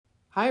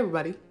Hi,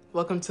 everybody.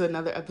 Welcome to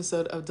another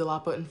episode of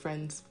Delapo and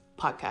Friends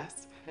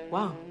podcast.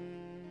 Wow,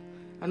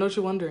 I know what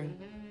you're wondering.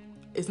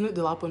 Isn't it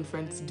Delapo and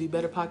Friends Do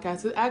Better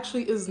podcast? It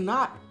actually is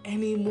not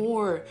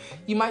anymore.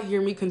 You might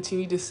hear me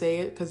continue to say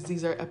it because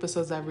these are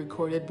episodes I've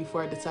recorded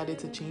before I decided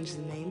to change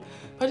the name.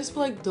 But I just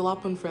feel like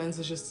Delapo and Friends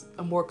is just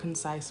a more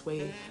concise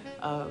way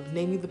of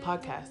naming the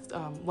podcast.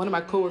 One of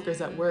my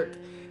coworkers at work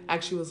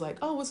actually was like,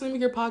 "Oh, what's the name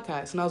of your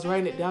podcast?" And I was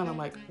writing it down. I'm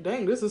like,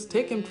 "Dang, this is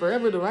taking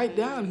forever to write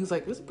down." He's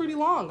like, "This is pretty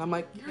long." I'm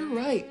like, "You're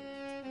right.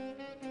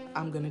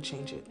 I'm gonna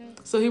change it."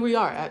 So here we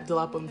are at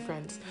Delapo and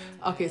Friends.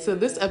 Okay, so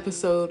this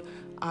episode,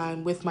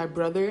 I'm with my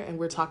brother, and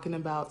we're talking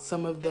about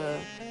some of the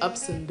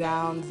ups and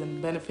downs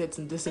and benefits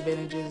and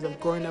disadvantages of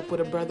growing up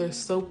with a brother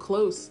so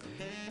close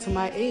to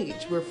my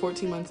age. We're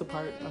 14 months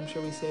apart. I'm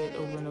sure we say it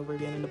over and over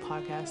again in the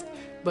podcast.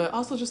 But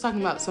also just talking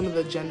about some of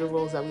the gender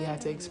roles that we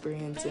had to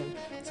experience and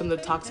some of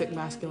the toxic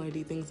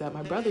masculinity things that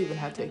my brother even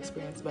had to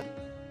experience. But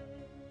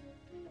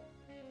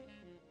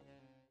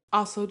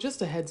also,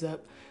 just a heads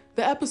up,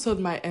 the episode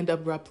might end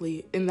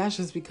abruptly, and that's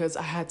just because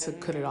I had to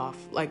cut it off.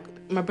 Like,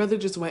 my brother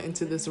just went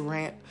into this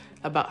rant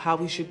about how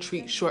we should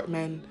treat short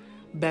men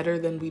better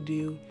than we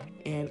do,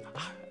 and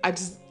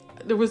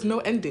there was no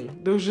ending.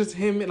 There was just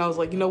him, and I was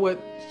like, you know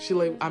what,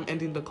 Sheila, I'm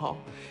ending the call.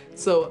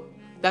 So,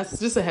 that's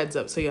just a heads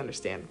up so you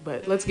understand,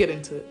 but let's get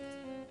into it.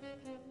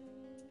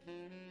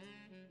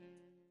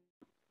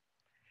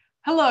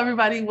 Hello,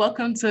 everybody.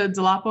 Welcome to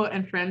Delapo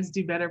and Friends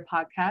Do Better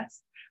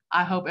podcast.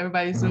 I hope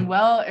everybody's doing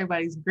well.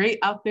 Everybody's great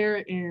out there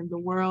in the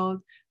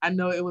world. I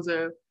know it was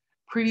a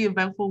pretty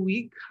eventful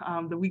week.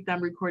 The week that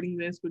I'm recording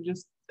this, but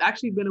just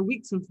actually been a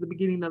week since the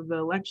beginning of the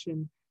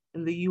election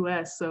in the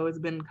US. So it's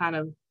been kind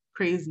of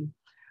crazy.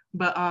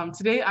 But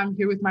today I'm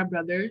here with my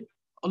brother,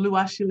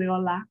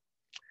 Oluwashileola.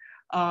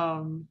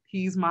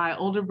 He's my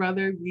older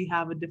brother. We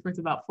have a difference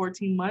of about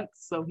 14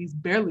 months, so he's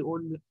barely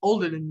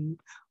older than me.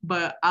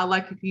 But I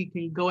like if he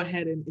can go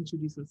ahead and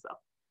introduce himself.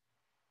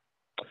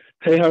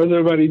 Hey, how's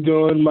everybody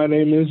doing? My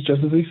name is,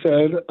 just as he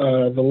said,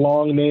 the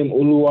long name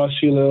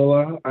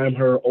Oluwashileola. I'm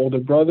her older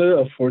brother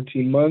of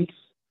 14 months.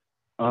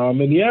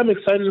 And yeah, I'm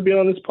excited to be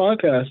on this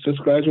podcast. Just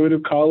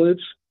graduated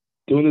college,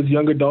 doing this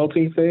young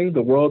adulting thing.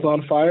 The world's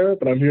on fire,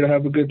 but I'm here to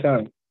have a good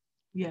time.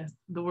 Yes,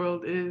 the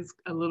world is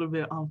a little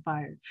bit on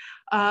fire.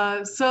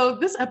 So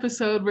this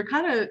episode, we're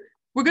gonna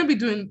be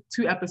doing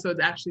two episodes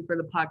actually for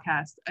the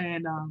podcast,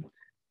 and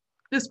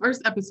this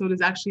first episode is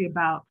actually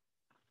about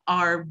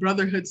our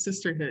brotherhood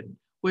sisterhood,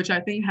 which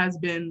I think has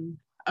been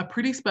a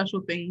pretty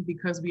special thing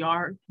because we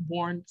are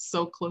born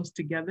so close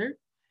together.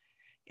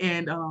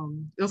 And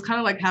it was kind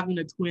of like having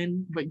a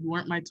twin, but you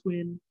weren't my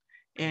twin.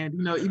 And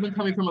even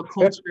coming from a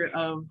culture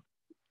of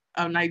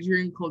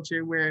Nigerian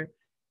culture where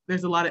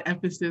there's a lot of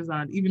emphasis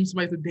on even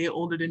somebody's a day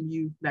older than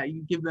you, that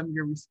you give them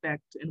your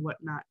respect and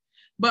whatnot.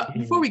 But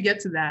before we get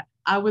to that,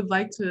 I would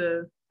like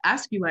to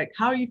ask you, like,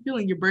 how are you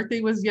feeling? Your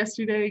birthday was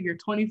yesterday. You're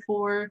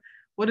 24.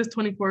 What is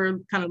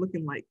 24 kind of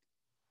looking like?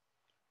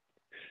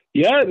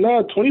 Yeah,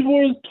 no,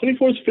 24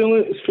 is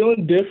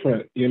feeling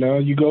different. You know,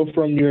 you go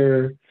from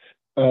your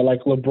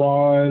like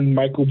LeBron,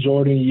 Michael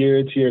Jordan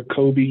year to your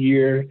Kobe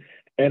year,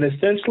 and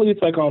essentially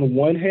it's like on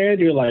one hand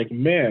you're like,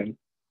 man,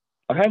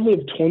 I have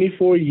lived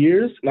 24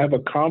 years and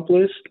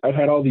I've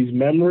had all these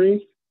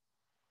memories.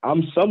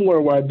 I'm somewhere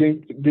where I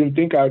didn't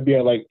think I'd be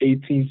at like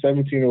 18,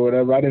 17 or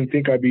whatever. I didn't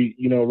think I'd be,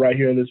 right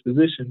here in this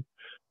position.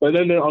 But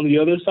then on the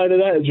other side of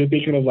that is you're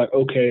thinking of like,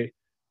 okay,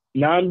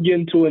 now I'm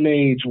getting to an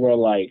age where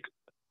like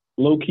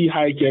low key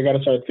hikey, I got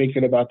to start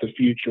thinking about the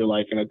future.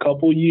 Like in a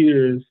couple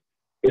years,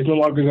 it's no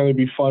longer going to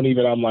be funny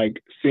that I'm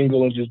like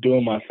single and just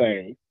doing my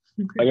thing.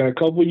 Like in a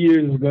couple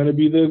years, it's going to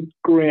be the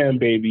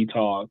grandbaby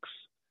talks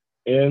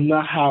and the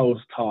house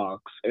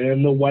talks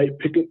and the white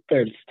picket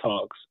fence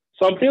talks.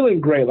 So I'm feeling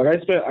great. Like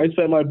I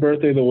spent my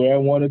birthday the way I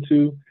wanted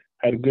to,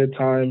 had a good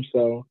time.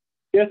 So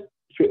yeah,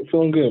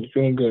 feeling good,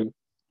 feeling good.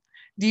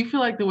 Do you feel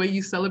like the way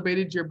you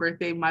celebrated your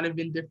birthday might have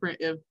been different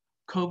if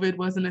COVID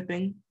wasn't a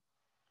thing?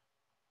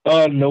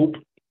 Nope.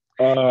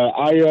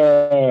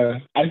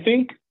 I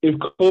think if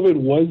COVID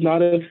was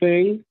not a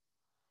thing,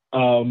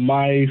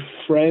 my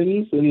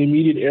friends in the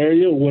immediate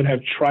area would have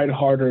tried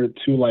harder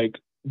to like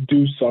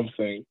do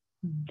something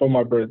for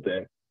my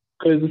birthday.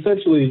 Because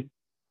essentially,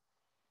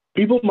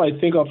 people might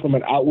think I'm from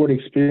an outward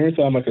experience.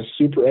 I'm like a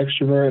super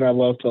extrovert and I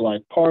love to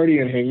like party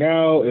and hang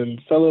out and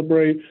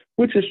celebrate,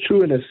 which is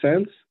true in a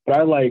sense. But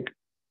I like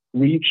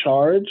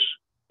recharge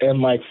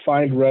and like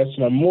find rest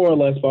when I'm more or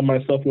less by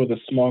myself with a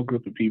small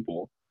group of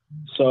people.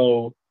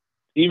 So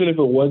even if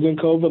it wasn't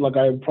COVID, like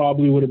I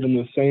probably would have done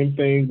the same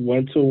thing,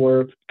 went to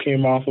work,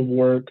 came off of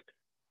work,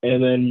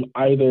 and then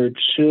either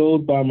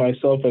chilled by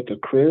myself at the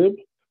crib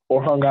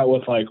or hung out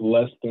with like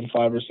less than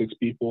 5 or 6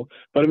 people.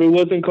 But if it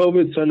wasn't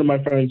COVID, certain of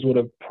my friends would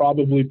have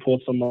probably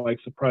pulled some like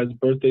surprise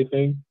birthday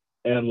thing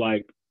and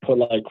like put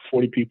like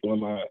 40 people in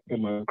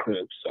my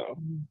crib. So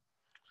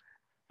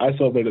I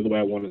celebrated the way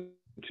I wanted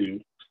to.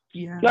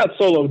 Yeah. Not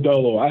solo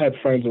dolo. I had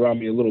friends around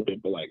me a little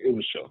bit, but like it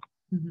was chill.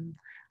 Mm-hmm.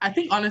 I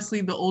think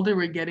honestly, the older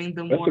we're getting,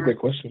 the That's a more great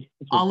question.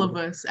 all of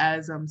us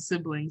as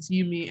siblings,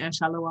 you, me, and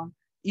Shalawa,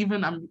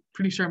 even I'm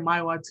pretty sure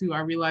Maiwa too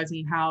are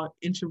realizing how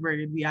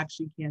introverted we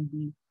actually can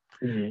be.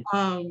 Mm-hmm.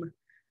 Um,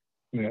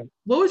 Yeah.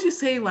 what would you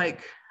say,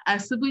 like,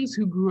 as siblings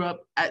who grew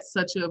up at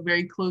such a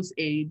very close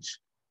age,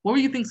 what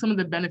would you think some of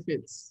the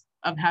benefits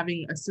of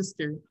having a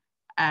sister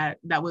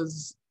that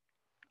was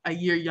a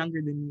year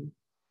younger than you?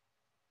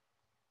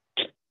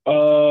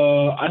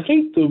 I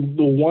think the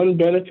one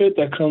benefit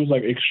that comes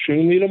like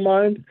extremely to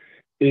mind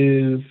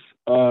is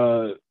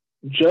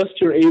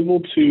just you're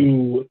able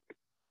to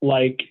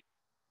like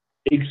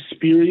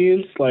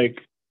experience like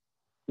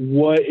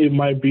what it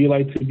might be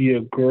like to be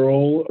a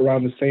girl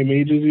around the same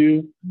age as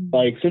you.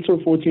 Like since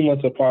we're 14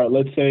 months apart,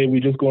 let's say we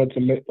just go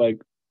into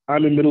like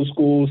I'm in middle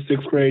school,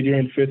 sixth grade, you're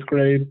in fifth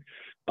grade.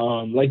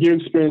 Like you're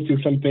experiencing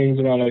some things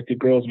around like the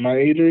girls my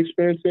age are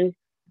experiencing.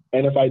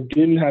 And if I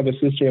didn't have a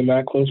sister in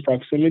that close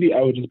proximity,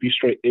 I would just be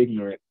straight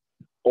ignorant.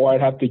 Or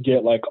I'd have to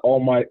get like all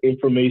my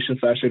information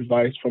slash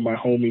advice from my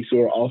homies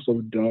who are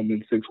also dumb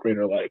in sixth grade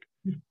or like.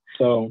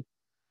 So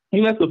I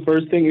think that's the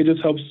first thing. It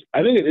just helps.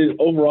 I think it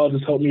overall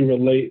just helped me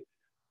relate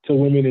to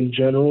women in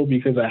general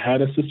because I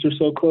had a sister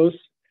so close,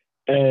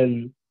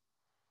 and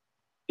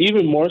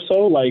even more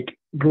so, like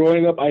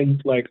growing up, I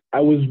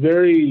was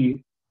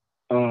very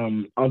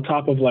on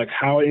top of like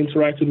how I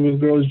interacted with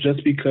girls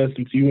just because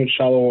since you and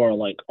Shallow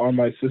are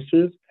my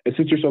sisters, and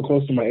since you're so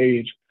close to my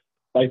age,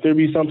 like there'd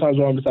be sometimes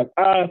where I'm just like,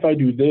 if I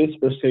do this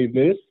or say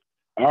this,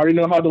 I already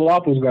know how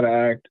Delapo's gonna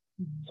act.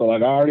 So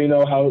like I already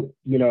know how,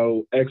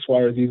 X, Y,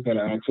 or Z is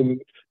gonna act. So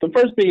the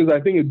first thing is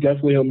I think it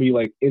definitely helped me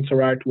like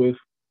interact with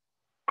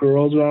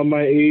girls around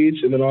my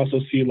age and then also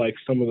see like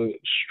some of the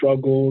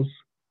struggles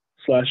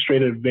slash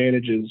straight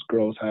advantages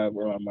girls have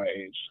around my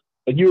age.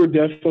 Like you were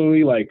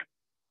definitely like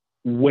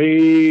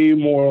way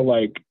more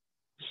like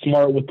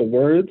smart with the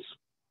words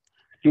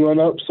growing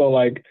up. So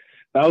like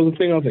that was the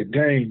thing. I was like,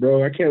 dang,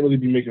 bro, I can't really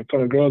be making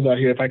fun of girls out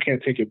here if I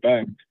can't take it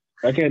back.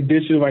 I can't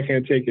dish it if I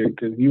can't take it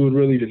because you would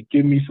really just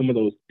give me some of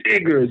those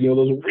diggers,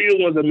 those real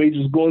ones that may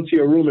just go into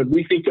your room and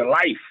rethink your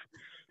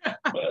life.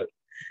 But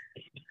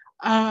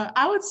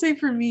I would say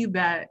for me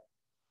that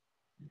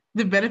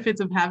the benefits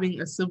of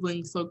having a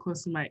sibling so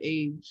close to my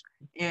age,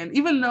 and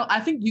even though I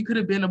think you could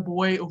have been a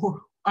boy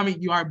or I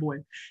mean you are a boy,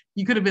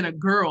 you could have been a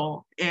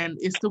girl and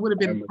it still would have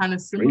been kind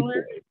of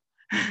similar.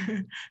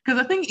 Because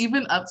I think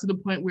even up to the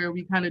point where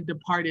we kind of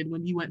departed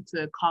when you went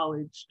to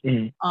college,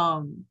 we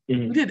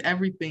did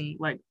everything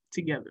like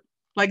together.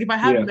 Like if I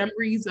have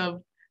memories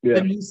of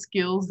the new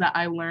skills that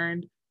I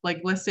learned,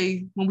 like let's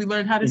say when we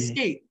learned how to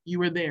skate, you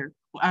were there.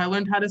 I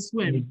learned how to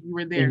swim, you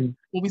were there.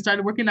 When we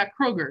started working at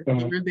Kroger,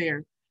 you were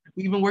there.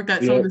 We even worked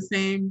at some of the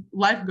same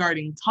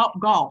lifeguarding, Top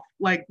Golf,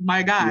 like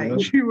my guy,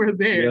 you were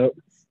there.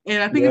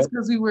 And I think it's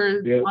because we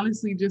were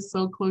honestly just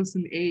so close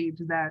in age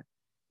that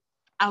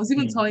I was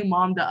even telling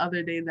mom the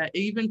other day that it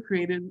even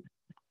created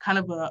kind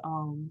of a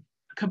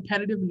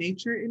competitive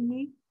nature in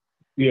me.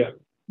 Yeah.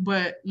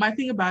 But my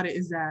thing about it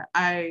is that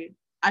I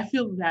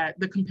feel that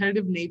the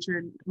competitive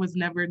nature was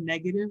never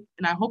negative,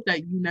 and I hope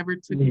that you never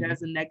took it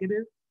as a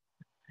negative.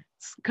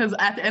 Because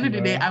at the end of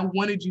the day, I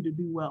wanted you to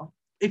do well.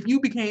 If you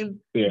became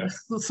the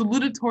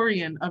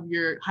salutatorian of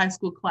your high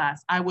school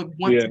class, I would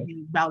want to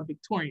be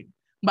valedictorian.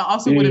 But I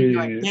also wouldn't be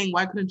like, dang,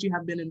 why couldn't you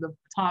have been in the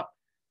top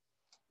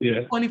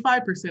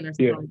 25% or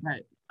something like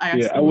that?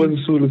 I wasn't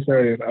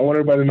salutatorian. I want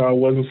everybody to know I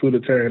wasn't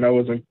salutatorian.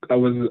 I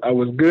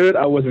was good.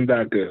 I wasn't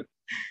that good.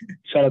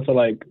 Shout out to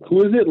like,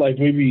 who is it? Like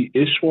maybe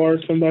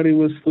Ishwar, somebody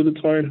was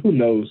salutatorian. Who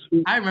knows?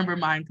 I remember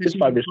mine because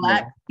she's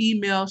Black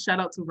female. Shout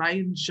out to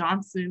Ryan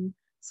Johnson,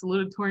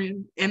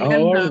 salutatorian. And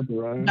the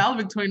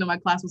valedictorian of my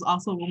class was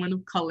also a woman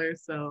of color.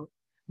 So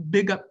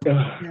big up.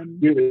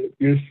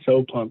 You're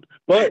so pumped.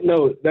 But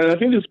no, I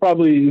think this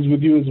probably is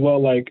with you as well.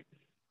 Like,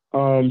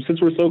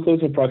 since we're so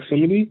close in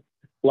proximity,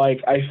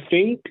 like I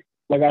think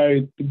like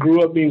I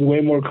grew up being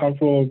way more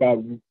comfortable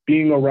about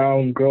being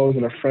around girls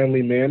in a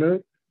friendly manner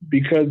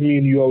because me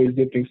and you always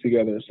did things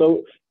together.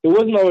 So it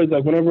wasn't always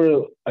like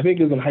whenever I think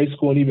it was in high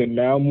school and even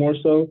now more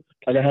so,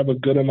 like I have a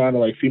good amount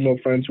of like female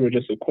friends who are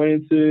just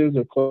acquaintances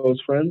or close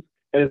friends.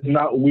 And it's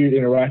not weird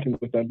interacting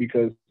with them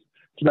because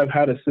since I've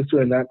had a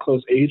sister in that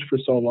close age for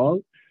so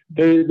long,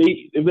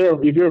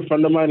 if you're a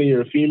friend of mine and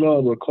you're a female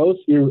and we're close,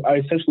 I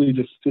essentially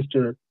just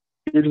sister.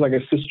 You're just like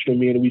a sister to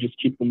me, and we just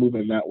keep them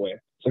moving that way.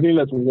 So I think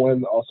that's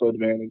one also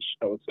advantage,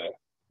 I would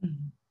say.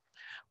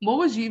 What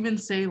would you even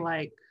say,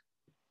 like,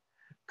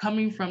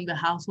 coming from the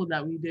household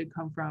that we did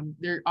come from,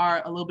 there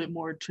are a little bit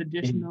more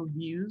traditional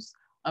views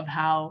of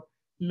how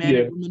men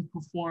and women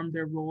perform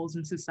their roles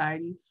in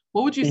society.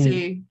 What would you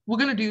say? We're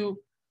going to do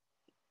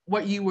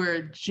what you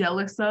were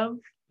jealous of,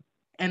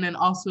 and then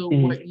also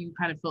what you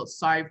kind of felt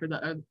sorry for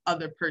the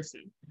other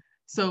person.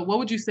 So what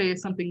would you say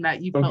is something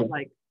that you felt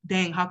like,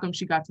 dang, how come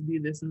she got to do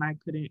this and I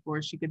couldn't,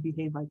 or she could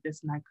behave like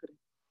this and I couldn't?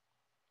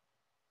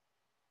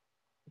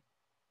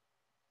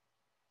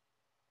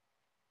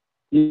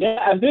 Yeah,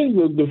 I think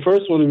the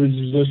first one was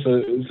just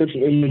such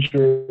an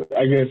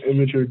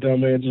immature,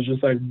 dumb answer. It's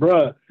just like,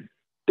 bruh,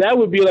 Dad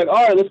would be like,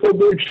 all right, let's go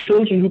build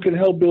children who can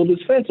help build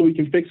this fence so we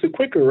can fix it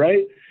quicker,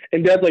 right?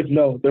 And Dad's like,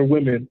 no, they're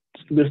women.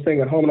 They're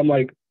staying at home. And I'm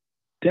like,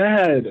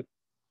 Dad,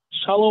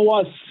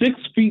 Shalawa's 6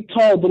 feet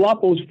tall.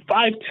 Dolapo's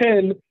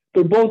 5'10".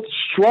 They're both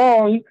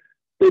strong.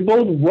 They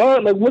both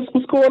run. Like,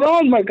 what's going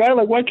on, my guy?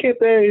 Like, why can't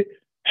they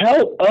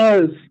help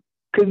us?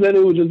 Because then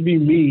it would just be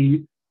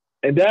me.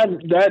 And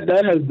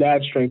that has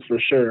that strength for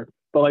sure.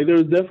 But like, there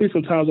was definitely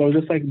some times I was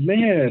just like,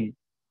 man,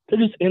 they're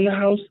just in the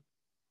house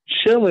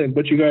chilling.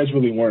 But you guys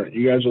really weren't.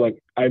 You guys were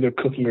like either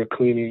cooking or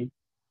cleaning,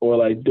 or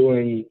like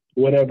doing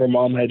whatever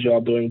mom had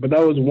y'all doing. But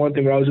that was one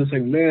thing where I was just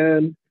like,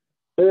 man,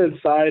 they're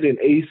inside in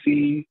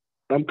AC.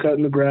 I'm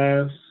cutting the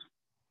grass.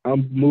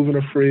 I'm moving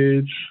a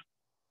fridge.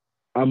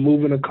 I'm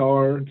moving a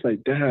car. It's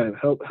like, Dad,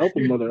 help a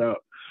mother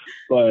out.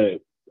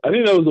 But I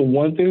think that was the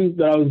one thing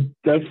that I was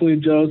definitely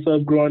jealous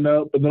of growing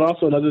up. But then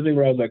also another thing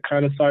where I was like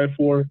kind of sorry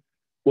for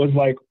was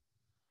like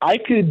I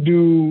could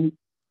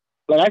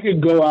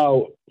go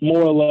out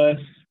more or less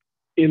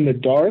in the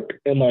dark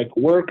and like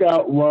work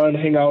out, run,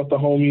 hang out with the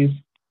homies,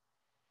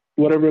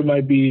 whatever it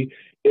might be.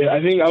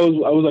 I think I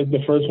was like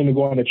the first one to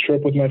go on a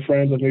trip with my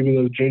friends, like maybe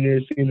the junior,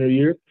 senior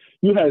year.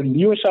 You and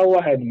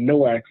Shawa had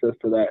no access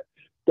to that.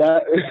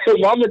 That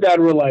mom and dad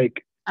were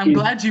like, I'm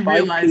glad you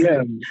realized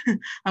it.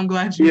 I'm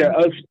glad you. Yeah,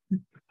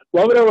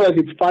 mom and dad were like,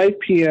 it's 5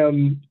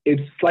 p.m.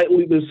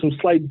 There's some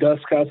slight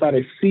dusk outside.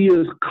 I see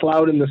a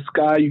cloud in the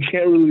sky. You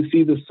can't really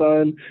see the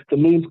sun. The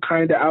moon's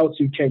kind of out,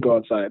 so you can't go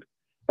outside.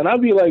 And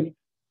I'd be like,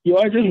 yo,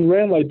 I just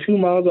ran like 2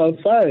 miles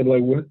outside.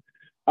 Like, what?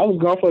 I was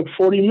gone for like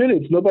 40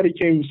 minutes. Nobody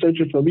came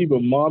searching for me,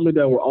 but mom and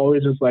dad were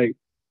always just like,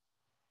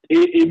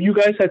 if you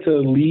guys had to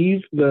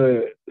leave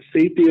the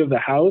safety of the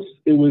house,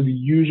 it was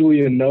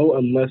usually a no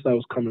unless I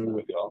was coming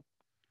with y'all.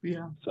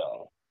 Yeah.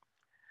 So.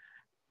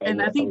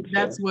 And I think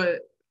that's what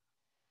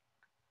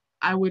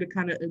I would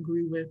kind of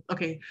agree with.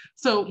 Okay.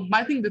 So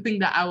the thing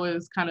that I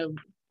was kind of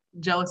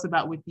jealous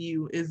about with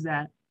you is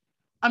that,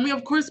 I mean,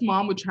 of course,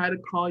 mom would try to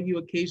call you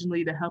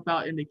occasionally to help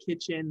out in the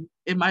kitchen.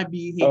 It might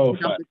be, hey,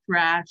 pick up the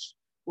trash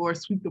or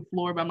sweep the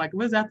floor. But I'm like,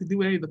 what does that have to do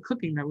with any of the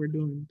cooking that we're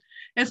doing?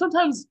 And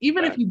sometimes,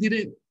 even if you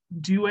didn't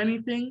do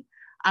anything,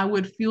 I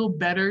would feel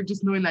better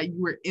just knowing that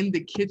you were in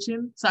the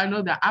kitchen. So I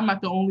know that I'm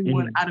not the only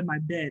one out of my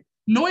bed.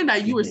 Knowing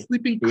that you were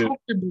sleeping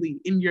comfortably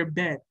in your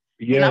bed.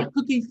 And I'm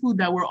cooking food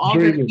that we're all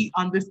going to eat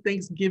on this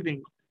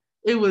Thanksgiving.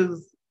 It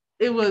was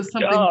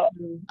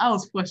something, I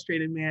was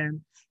frustrated,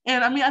 man.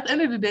 And I mean, at the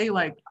end of the day,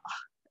 like,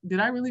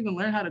 did I really even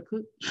learn how to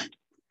cook?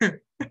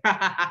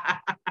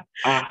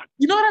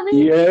 You know what I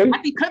mean? Yeah. I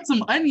can cut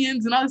some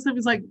onions and all this stuff.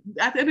 It's like,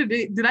 at the end of the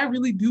day, did I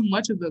really do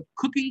much of the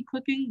cooking?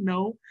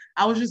 No.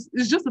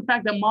 It's just the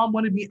fact that mom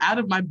wanted me out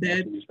of my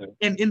bed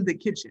and in the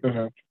kitchen.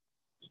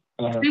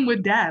 Same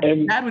with dad.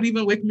 Dad would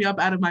even wake me up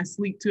out of my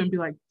sleep too and be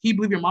like, "Can you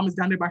believe your mom is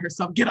down there by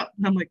herself? Get up."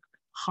 And I'm like,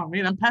 oh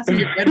man, I'm passing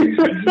your bedroom.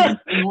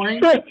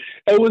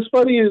 And what's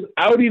funny is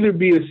I would either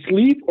be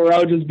asleep or I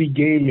would just be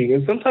gaming.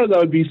 And sometimes I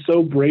would be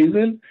so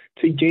brazen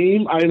to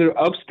game either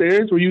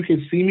upstairs where you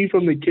can see me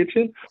from the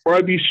kitchen, or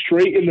I'd be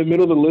straight in the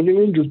middle of the living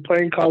room just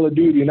playing Call of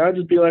Duty. And I'd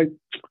just be like,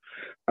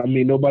 I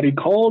mean, nobody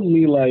called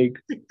me. Like,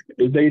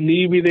 if they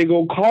need me, they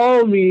go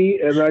call me.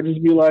 And I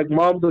just be like,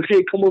 Mom's like,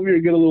 hey, come over here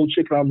and get a little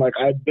chicken. I'm like,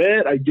 I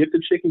bet. I get the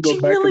chicken, go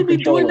She'd back to the really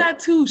be doing that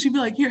too. She'd be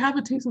like, here, have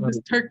a taste of this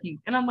turkey.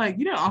 And I'm like,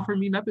 you didn't offer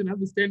me nothing. I'm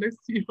just standing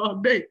next to you all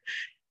day.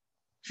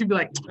 She'd be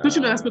like, don't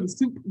you know that's for the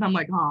soup? And I'm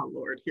like, oh,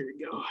 Lord, here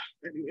we go.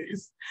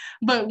 Anyways.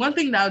 But one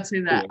thing that I would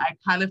say that I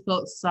kind of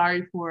felt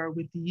sorry for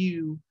with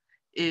you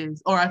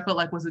is, or I felt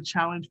like was a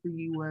challenge for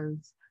you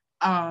was,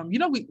 you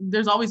know,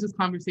 there's always this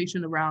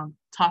conversation around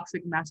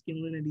toxic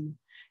masculinity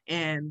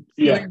and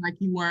feeling like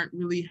you weren't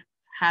really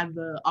had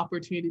the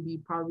opportunity to be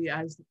probably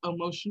as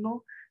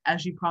emotional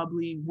as you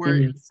probably were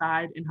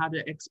inside and how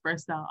to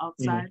express that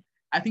outside.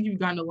 I think you've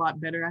gotten a lot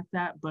better at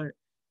that, but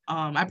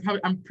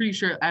I'm pretty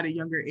sure at a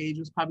younger age it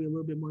was probably a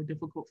little bit more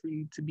difficult for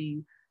you to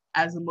be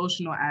as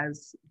emotional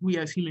as we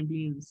as human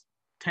beings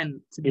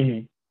tend to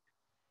be.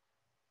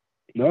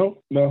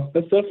 No,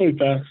 that's definitely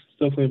facts.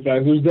 Definitely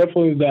facts. There's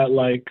definitely that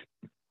like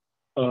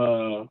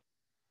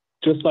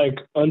just like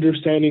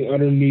understanding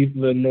underneath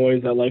the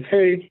noise that like,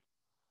 hey,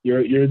 you're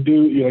a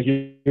dude,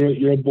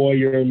 you're a boy,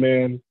 you're a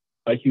man,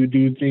 like you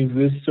do things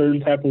this certain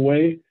type of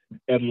way,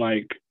 and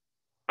like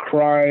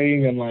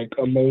crying and like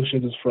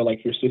emotions is for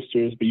like your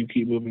sisters, but you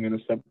keep moving in a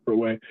separate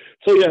way.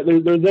 So yeah,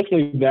 there's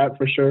definitely that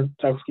for sure.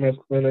 Toxic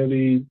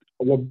masculinity.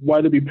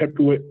 Why to be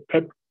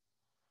what's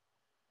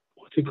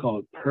it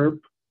called?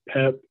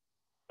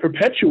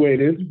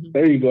 Perpetuated.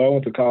 There you go. I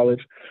went to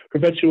college.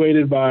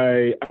 Perpetuated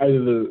by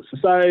either the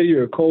society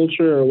or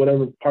culture or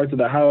whatever parts of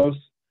the house.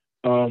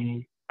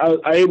 I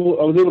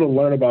was able to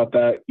learn about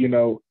that, you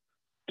know,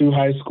 through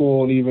high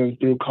school and even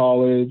through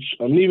college.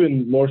 I'm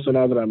even more so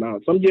now that I'm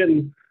out. So I'm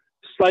getting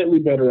slightly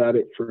better at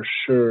it for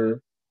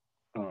sure.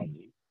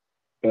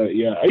 But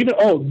yeah,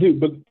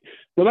 but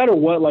no matter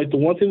what, like the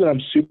one thing that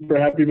I'm super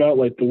happy about,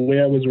 like the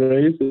way I was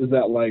raised, is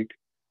that like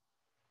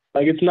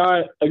it's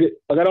not like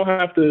I don't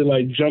have to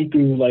like jump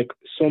through like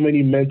so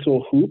many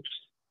mental hoops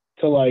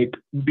to like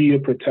be a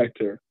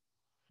protector.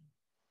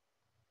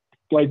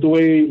 Like the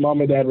way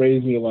mom and dad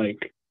raised me,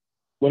 like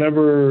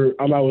whenever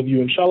I'm out with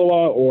you in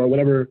Shalawa or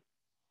whenever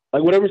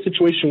like whatever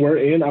situation we're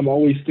in, I'm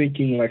always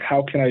thinking like,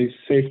 how can I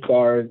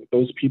safeguard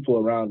those people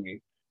around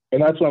me?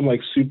 And that's what I'm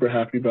like super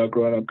happy about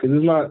growing up, because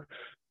it's not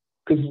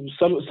because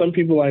some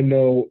people I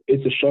know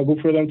it's a struggle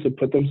for them to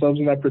put themselves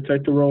in that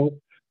protector role,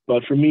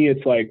 but for me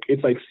it's like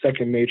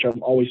second nature.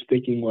 I'm always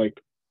thinking like,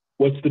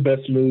 what's the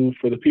best move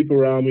for the people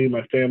around me,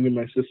 my family,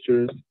 my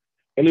sisters,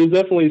 and there's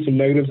definitely some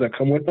negatives that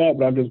come with that,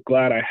 but I'm just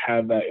glad I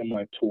have that in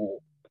my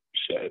tool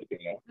shed, you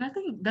know. And I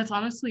think that's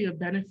honestly a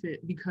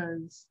benefit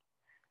because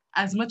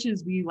as much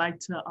as we like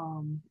to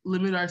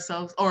limit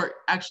ourselves, or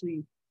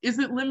actually, is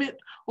it limit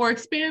or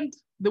expand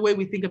the way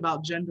we think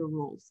about gender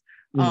roles?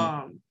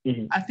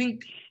 I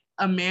think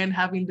a man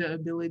having the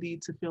ability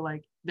to feel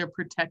like they're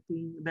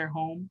protecting their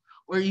home,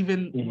 or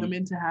even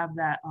women to have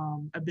that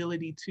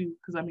ability too.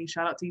 Because I mean,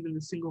 shout out to even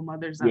the single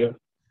mothers. Yeah.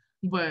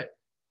 But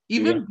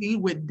even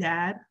being with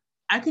dad,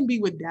 I can be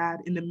with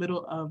dad in the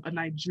middle of a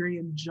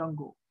Nigerian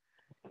jungle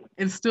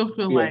and still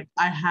feel like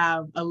I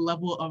have a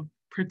level of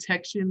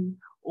protection,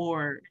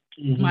 or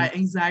my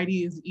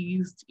anxiety is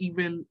eased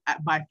even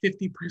by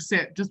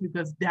 50% just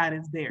because dad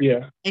is there.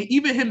 Yeah. And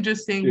even him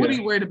just saying, what are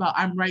you worried about?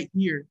 I'm right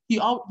here. He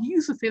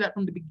used to say that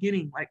from the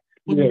beginning, like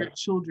when we were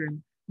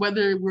children,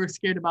 whether we're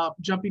scared about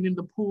jumping in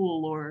the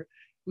pool or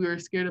we were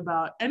scared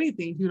about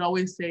anything, he would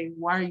always say,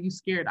 why are you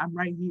scared? I'm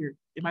right here.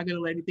 Am I going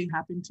to let anything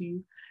happen to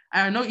you?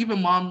 And I know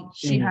even mom,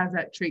 she has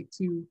that trait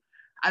too.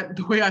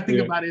 The way I think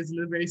about it is in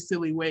a very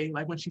silly way,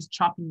 like when she's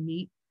chopping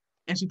meat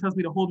and she tells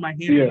me to hold my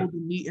hand and hold the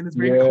meat, and it's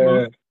very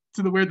close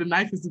to where the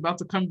knife is about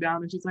to come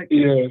down, and she's like,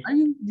 are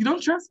you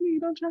don't trust me? You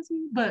don't trust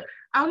me? But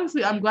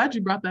honestly, I'm glad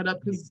you brought that up,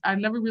 because I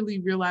never really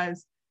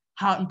realized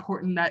how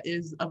important that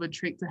is of a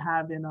trait to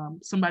have in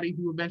somebody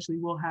who eventually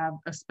will have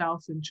a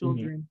spouse and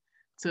children,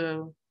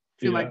 to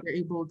feel like they're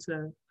able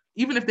to,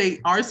 even if they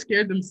are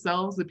scared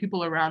themselves, the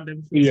people around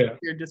them feel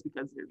scared just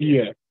because they're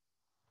there.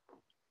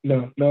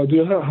 No,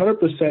 dude,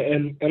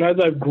 100%. And as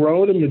I've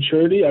grown in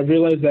maturity, I've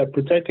realized that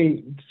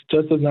protecting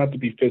just doesn't have to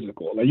be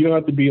physical. Like, you don't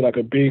have to be like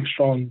a big,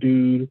 strong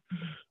dude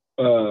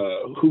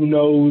who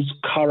knows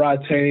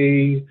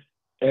karate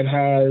and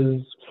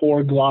has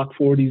 4 Glock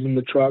 40s in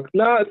the truck.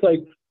 No, it's like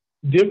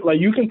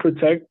you can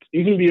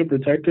be a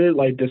protector,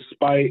 like,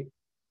 despite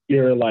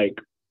your like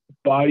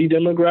body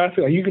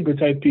demographic. Like, you can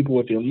protect people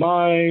with your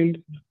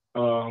mind.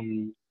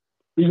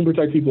 You can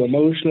protect people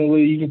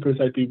emotionally. You can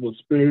protect people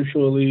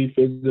spiritually,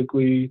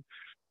 physically,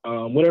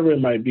 whatever it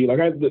might be. Like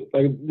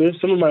there's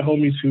some of my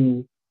homies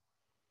who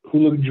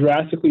look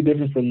drastically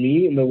different from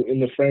me in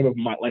the frame of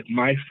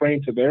my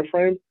frame to their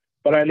frame.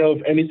 But I know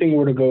if anything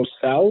were to go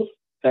south,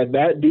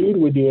 that dude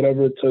would do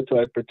whatever it took to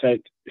like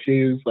protect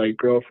his like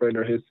girlfriend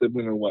or his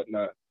sibling or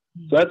whatnot.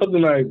 So that's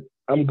something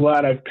I'm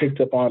glad I've picked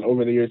up on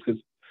over the years,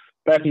 because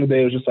back in the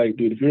day it was just like,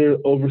 dude, if you're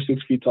over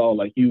 6 feet tall,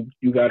 like you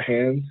got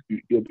hands,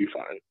 you'll be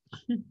fine.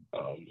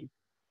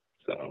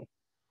 So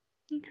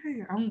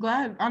okay, I'm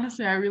glad.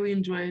 Honestly, I really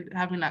enjoyed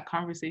having that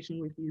conversation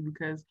with you,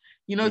 because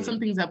it's some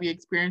things that we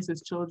experience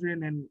as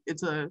children, and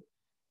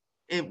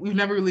we've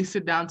never really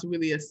sit down to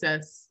really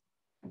assess.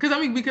 Because I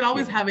mean, we could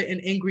always have an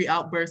angry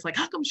outburst, like,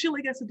 how come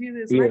Sheila gets to do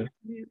this and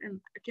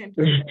I can't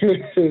do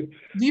that?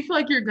 Do you feel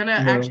like you're gonna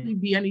actually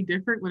be any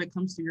different when it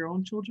comes to your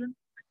own children?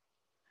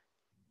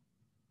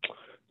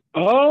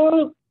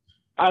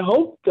 I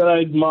hope that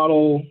I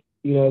model,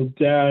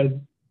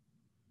 dad,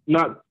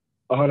 not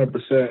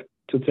 100%,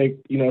 to take,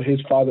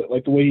 his father,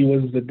 like the way he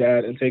was as a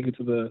dad, and take it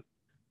to the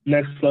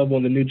next level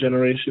in the new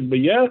generation. But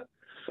yeah,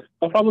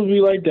 I'll probably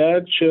be like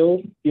dad,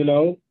 chill,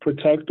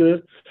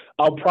 protector.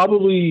 I'll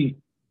probably,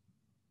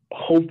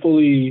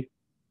 hopefully,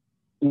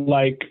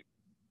 like,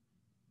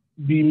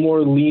 be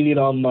more lenient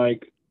on,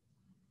 like,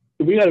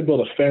 if we got to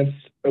build a fence,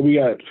 or we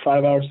got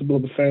 5 hours to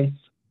build a fence,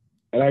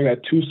 and I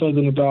got 2 sons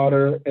and a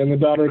daughter, and the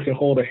daughter can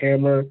hold a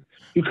hammer,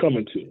 you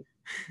coming too.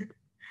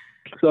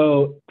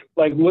 So,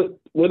 like,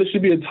 whether she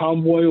be a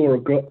tomboy or a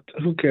girl,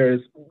 who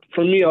cares?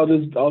 For me, I'll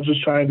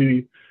just try and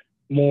be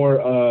more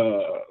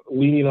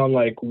lenient on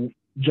like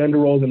gender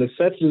roles, and the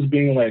sense just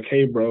being like,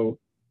 hey, bro,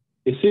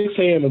 it's 6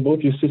 a.m. and both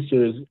your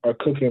sisters are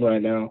cooking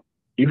right now.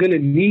 You're gonna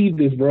need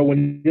this, bro,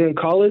 when you're in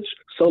college.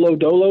 Solo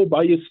dolo,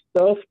 buy your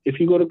stuff. If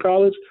you go to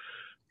college,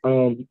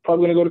 probably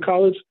gonna go to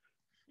college,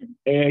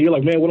 and you're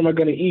like, man, what am I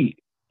gonna eat?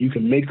 You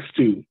can make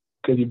stew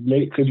because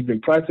you've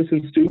been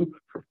practicing stew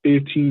for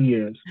 15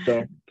 years.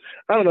 So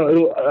I don't know.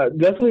 It'll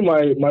definitely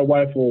my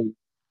wife will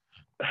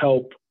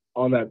help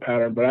on that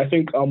pattern, but I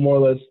think I'll more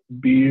or less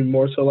be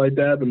more so like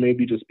that, but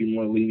maybe just be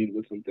more lenient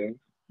with some things.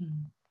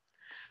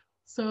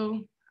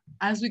 So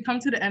as we come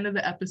to the end of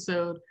the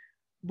episode,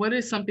 what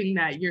is something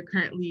that you're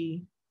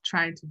currently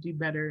trying to do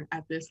better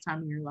at this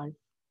time in your life,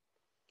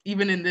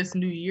 even in this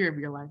new year of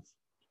your life?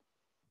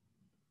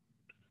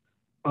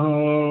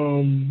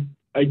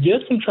 I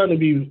guess I'm trying to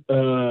be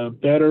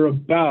better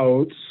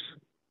about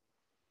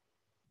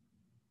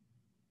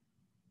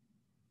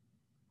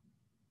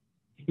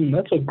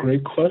that's a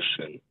great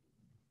question.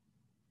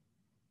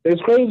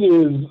 It's crazy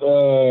is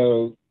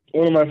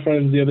one of my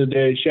friends the other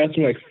day, she asked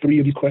me like 3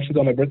 of these questions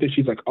on my birthday.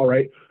 She's like, all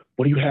right,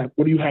 what are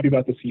you happy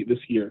about this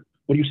year?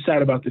 What are you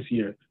sad about this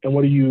year? And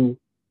what are you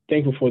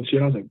thankful for this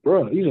year. And I was like,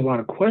 bro, these are a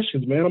lot of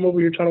questions, man. I'm over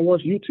here trying to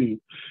watch YouTube.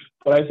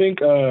 But I think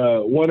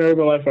one area of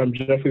my life I'm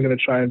definitely going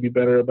to try and be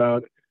better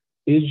about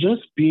is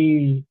just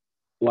being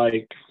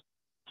like,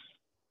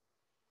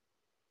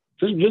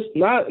 just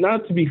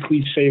not to be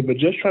cliche, but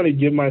just trying to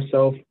give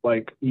myself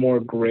like more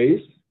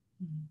grace.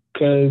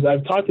 Because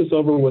I've talked this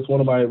over with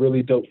one of my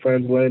really dope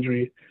friends,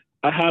 Landry.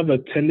 I have a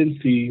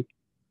tendency,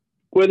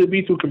 whether it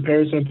be through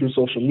comparison through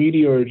social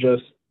media or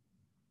just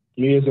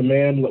me as a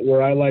man,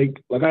 where I like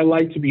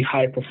to be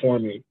high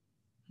performing.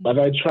 Like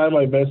I try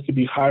my best to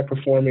be high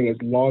performing as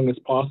long as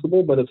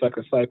possible, but it's like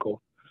a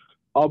cycle.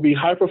 I'll be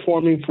high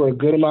performing for a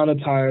good amount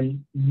of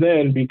time.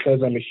 Then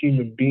because I'm a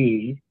human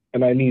being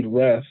and I need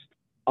rest,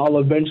 I'll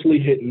eventually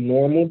hit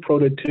normal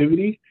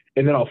productivity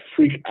and then I'll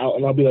freak out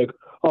and I'll be like,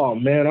 oh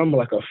man, I'm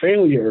like a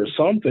failure or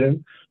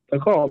something.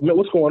 Like, oh man,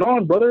 what's going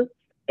on, brother?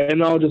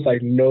 And I'll just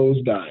like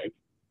nosedive.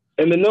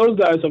 And the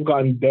nosedives have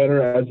gotten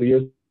better as the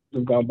years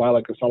have gone by.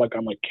 Like it's not like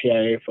I'm like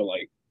KIA for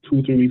like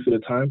 2-3 weeks at a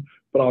time,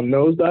 but I'll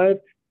nosedive.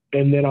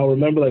 And then I'll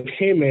remember like,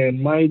 hey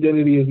man, my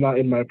identity is not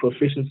in my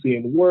proficiency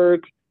in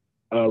work,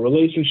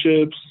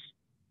 relationships,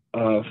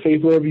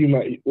 faith,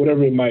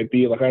 whatever it might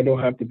be. Like I don't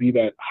have to be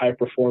that high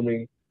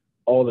performing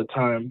all the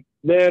time.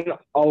 Then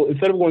I'll,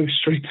 instead of going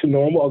straight to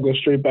normal, I'll go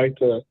straight back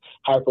to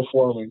high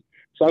performing.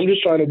 So I'm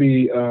just trying to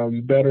be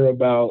better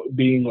about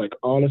being like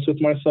honest with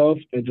myself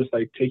and just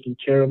like taking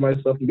care of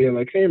myself and being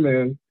like, hey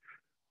man,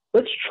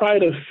 let's try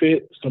to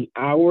fit some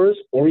hours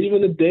or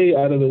even a day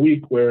out of the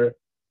week where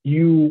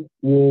you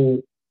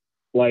will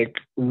like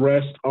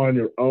rest on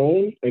your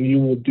own and you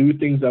will do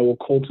things that will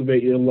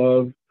cultivate your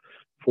love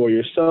for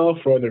yourself,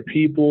 for other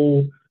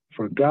people,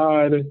 for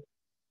God,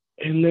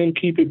 and then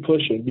keep it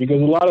pushing.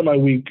 Because a lot of my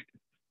week,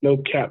 no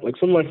cap, like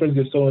some of my friends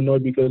get so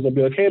annoyed because they'll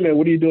be like, hey man,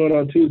 what are you doing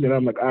on Tuesday? And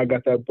I'm like, I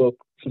got that book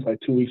since like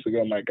 2 weeks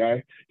ago, my guy.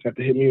 You have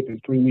to hit me up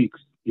in 3 weeks,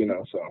 you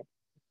know, so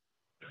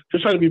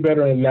just trying to be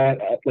better in that.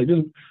 Like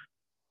just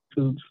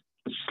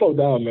slow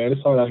down, man.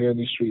 It's hard out here in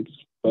these streets,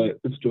 but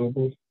it's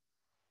doable.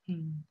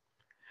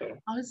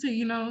 I would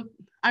say,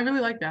 I really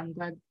like that. I'm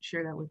glad you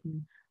shared that with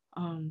me.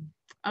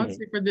 I would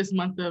say for this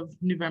month of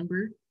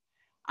November,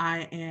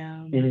 I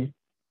am,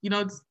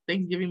 it's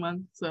Thanksgiving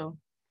month, so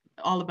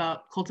all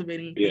about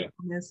cultivating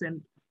thankfulness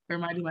and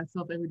reminding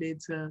myself every day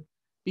to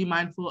be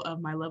mindful of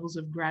my levels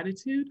of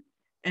gratitude.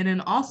 And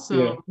then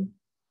also,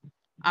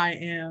 I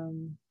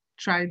am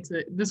trying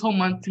to, this whole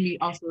month to me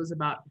also is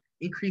about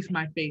increase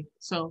my faith.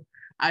 So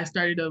I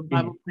started a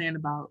Bible plan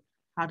about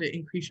how to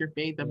increase your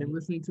faith. I've been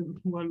listening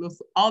to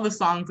all the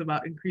songs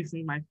about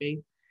increasing my faith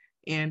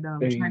and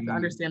trying to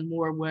understand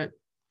more what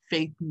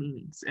faith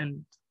means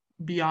and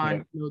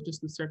beyond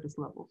just the surface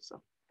level.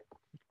 So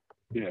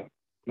no,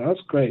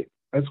 that's great.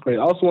 That's great.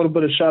 I also want to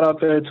put a shout out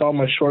there to all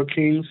my short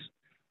kings.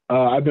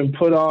 I've been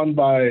put on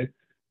by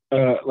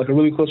like a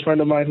really close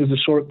friend of mine who's a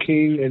short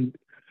king, and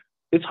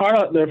it's hard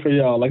out there for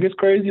y'all. Like it's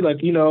crazy.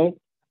 Like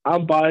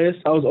I'm biased.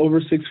 I was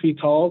over 6 feet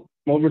tall.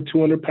 I'm over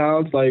 200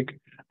 pounds. Like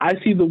I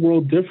see the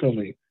world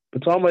differently.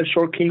 But to all my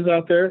short kings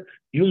out there,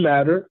 you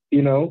matter.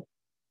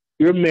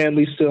 You're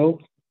manly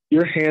still.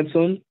 You're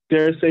handsome.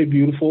 Dare say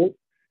beautiful,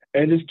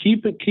 and just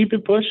keep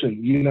it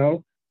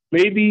pushing.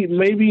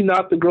 Maybe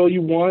not the girl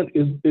you want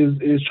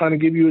is trying to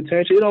give you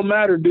attention. It don't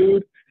matter,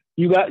 dude.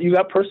 You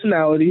got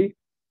personality,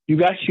 you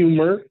got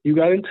humor, you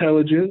got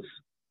intelligence,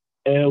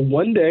 and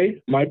one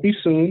day, might be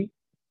soon,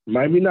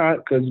 might be not,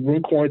 because we're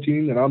in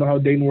quarantine, and I don't know how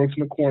dating works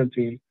in the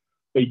quarantine,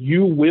 but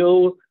you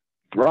will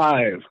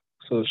thrive.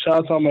 So shout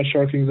out to all my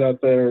short kings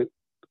out there.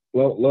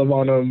 Love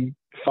on them,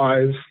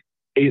 5'8"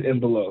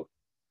 and below.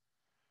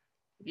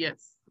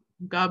 Yes.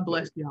 God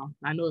bless y'all.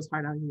 I know it's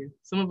hard out here.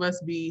 Some of us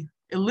be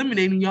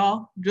eliminating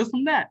y'all just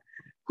from that.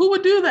 Who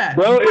would do that?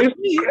 Bro, it's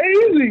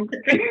crazy.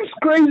 It's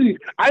crazy.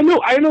 I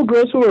know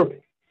girls who are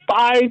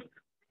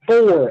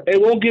 5'4"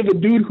 and won't give a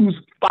dude who's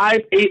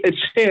 5'8" a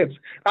chance.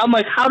 I'm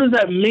like, how does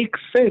that make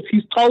sense?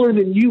 He's taller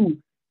than you.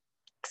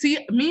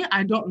 See, me,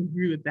 I don't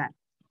agree with that.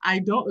 I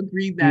don't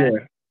agree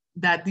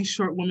that these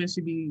short women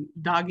should be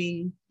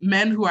dogging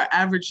men who are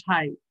average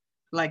height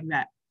like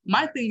that.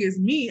 My thing is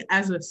me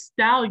as a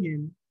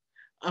stallion,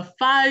 a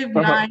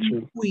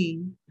 5'9"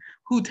 queen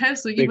who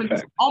tends to even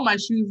just, all my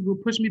shoes will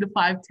push me to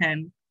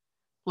 5'10".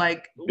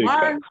 Like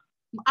why?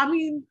 I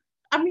mean,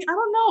 I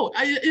don't know.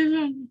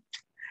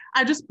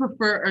 I just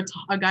prefer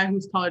a guy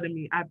who's taller than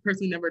me. I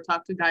personally never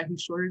talked to a guy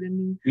who's shorter than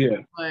me. Yeah.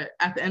 But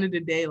at the end of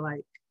the day,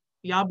 like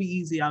y'all be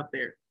easy out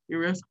there.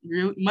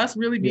 You must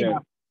really be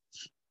happy.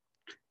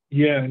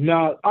 Yeah.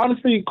 Now,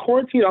 honestly,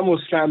 quarantine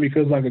almost scammed me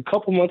because like a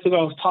couple months ago,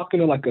 I was talking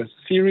to like a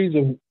series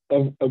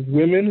of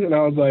women, and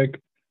I was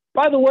like,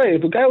 by the way,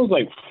 if a guy was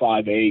like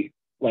 5'8",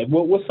 like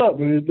what's up?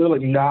 And they're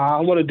like, nah,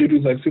 I want a dude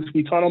who's like 6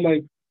 feet tall. I'm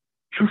like,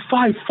 you're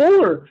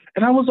 5'4",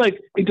 and I was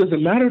like, it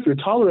doesn't matter if you're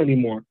taller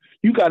anymore.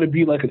 You got to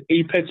be like an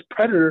apex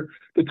predator,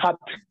 the top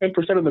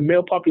 10% of the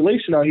male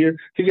population out here,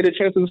 to get a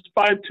chance of this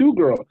 5'2"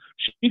 girl.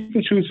 She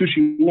can choose who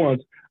she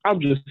wants. I'm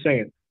just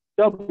saying.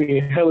 Y'all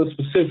being hella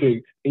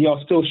specific, and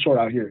y'all still short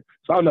out here.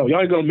 So I don't know.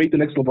 Y'all ain't going to make the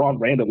next LeBron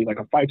randomly. Like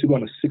a 5'2"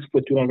 on a 6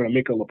 foot dude, I'm going to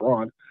make a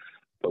LeBron.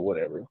 but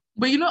whatever.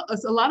 But you know,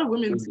 a lot of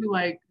women too.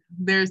 Like,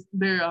 I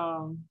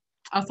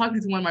was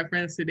talking to one of my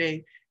friends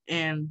today,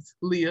 and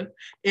Leah,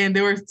 and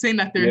they were saying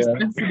that they're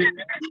sensitive.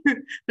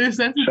 They're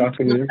sensitive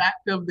to the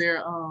fact of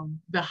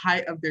the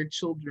height of their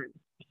children,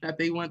 that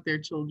they want their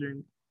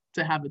children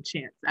to have a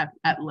chance at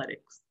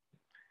athletics.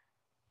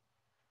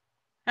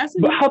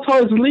 But how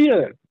tall is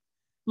Leah?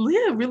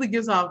 Leah really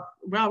gives off.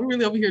 Wow, we're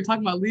really over here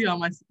talking about Leah on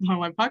my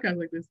podcast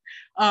like this.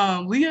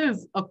 Leah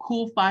is a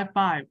cool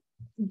 5'5",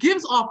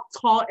 gives off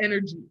tall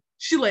energy.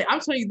 I'm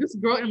telling you, this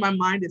girl in my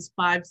mind is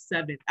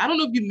 5'7". I don't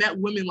know if you met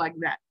women like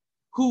that.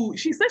 Who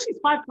she says she's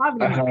 5'5",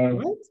 and I'm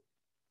like, what?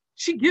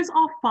 She gives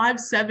off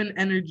 5'7"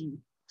 energy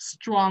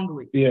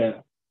strongly.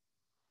 Yeah.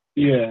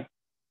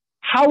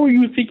 How are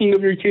you thinking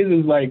of your kids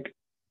as like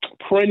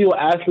perennial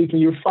athletes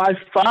and you're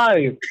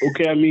 5'5"?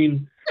 Okay, I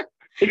mean,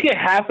 it can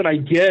happen, I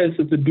guess,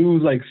 if the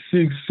dude's like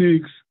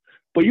 6'6",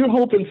 but you're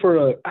hoping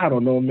for I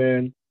don't know,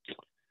 man.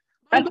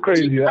 That's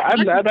crazy.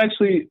 I'm just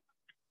saying.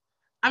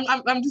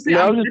 I'm just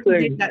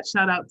saying that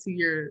shout out to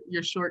your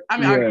short. I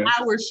mean,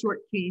 our short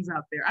kings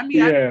out there. I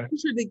mean, I'm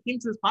sure they came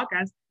to this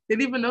podcast. They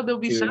didn't even know they'll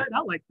be shouted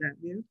out like that.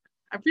 Yeah,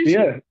 I appreciate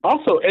it. Yeah.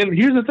 Also, and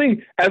here's the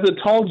thing: as a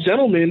tall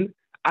gentleman,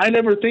 I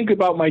never think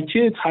about my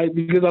kids' height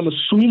because I'm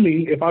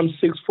assuming if I'm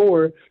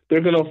 6'4",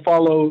 they're gonna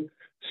follow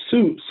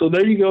suit. So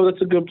there you go.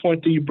 That's a good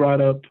point that you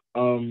brought up.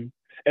 And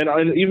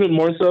even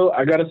more so,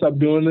 I gotta stop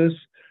doing this.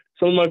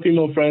 Some of my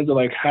female friends are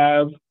like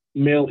have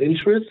male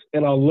interests,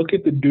 and I'll look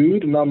at the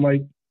dude, and I'm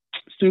like,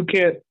 this dude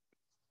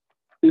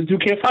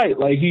can't fight.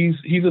 Like he's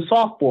a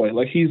soft boy.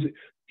 Like he's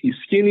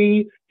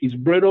skinny, he's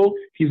brittle,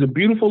 he's a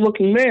beautiful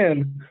looking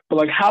man, but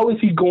like how is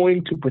he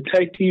going to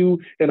protect you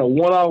in a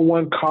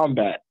one-on-one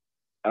combat?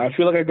 I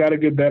feel like I got to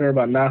get better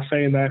about not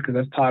saying that because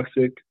that's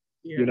toxic.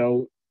 Yeah. You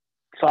know,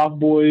 soft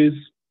boys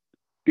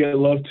get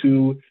love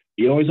too.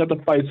 You always have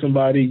to fight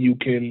somebody. You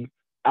can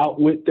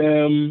outwit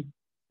them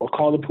or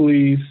call the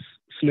police,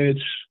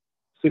 snitch,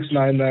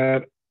 6ix9ine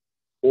that,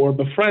 or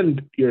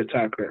befriend your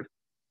attacker.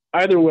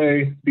 Either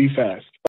way, be fast.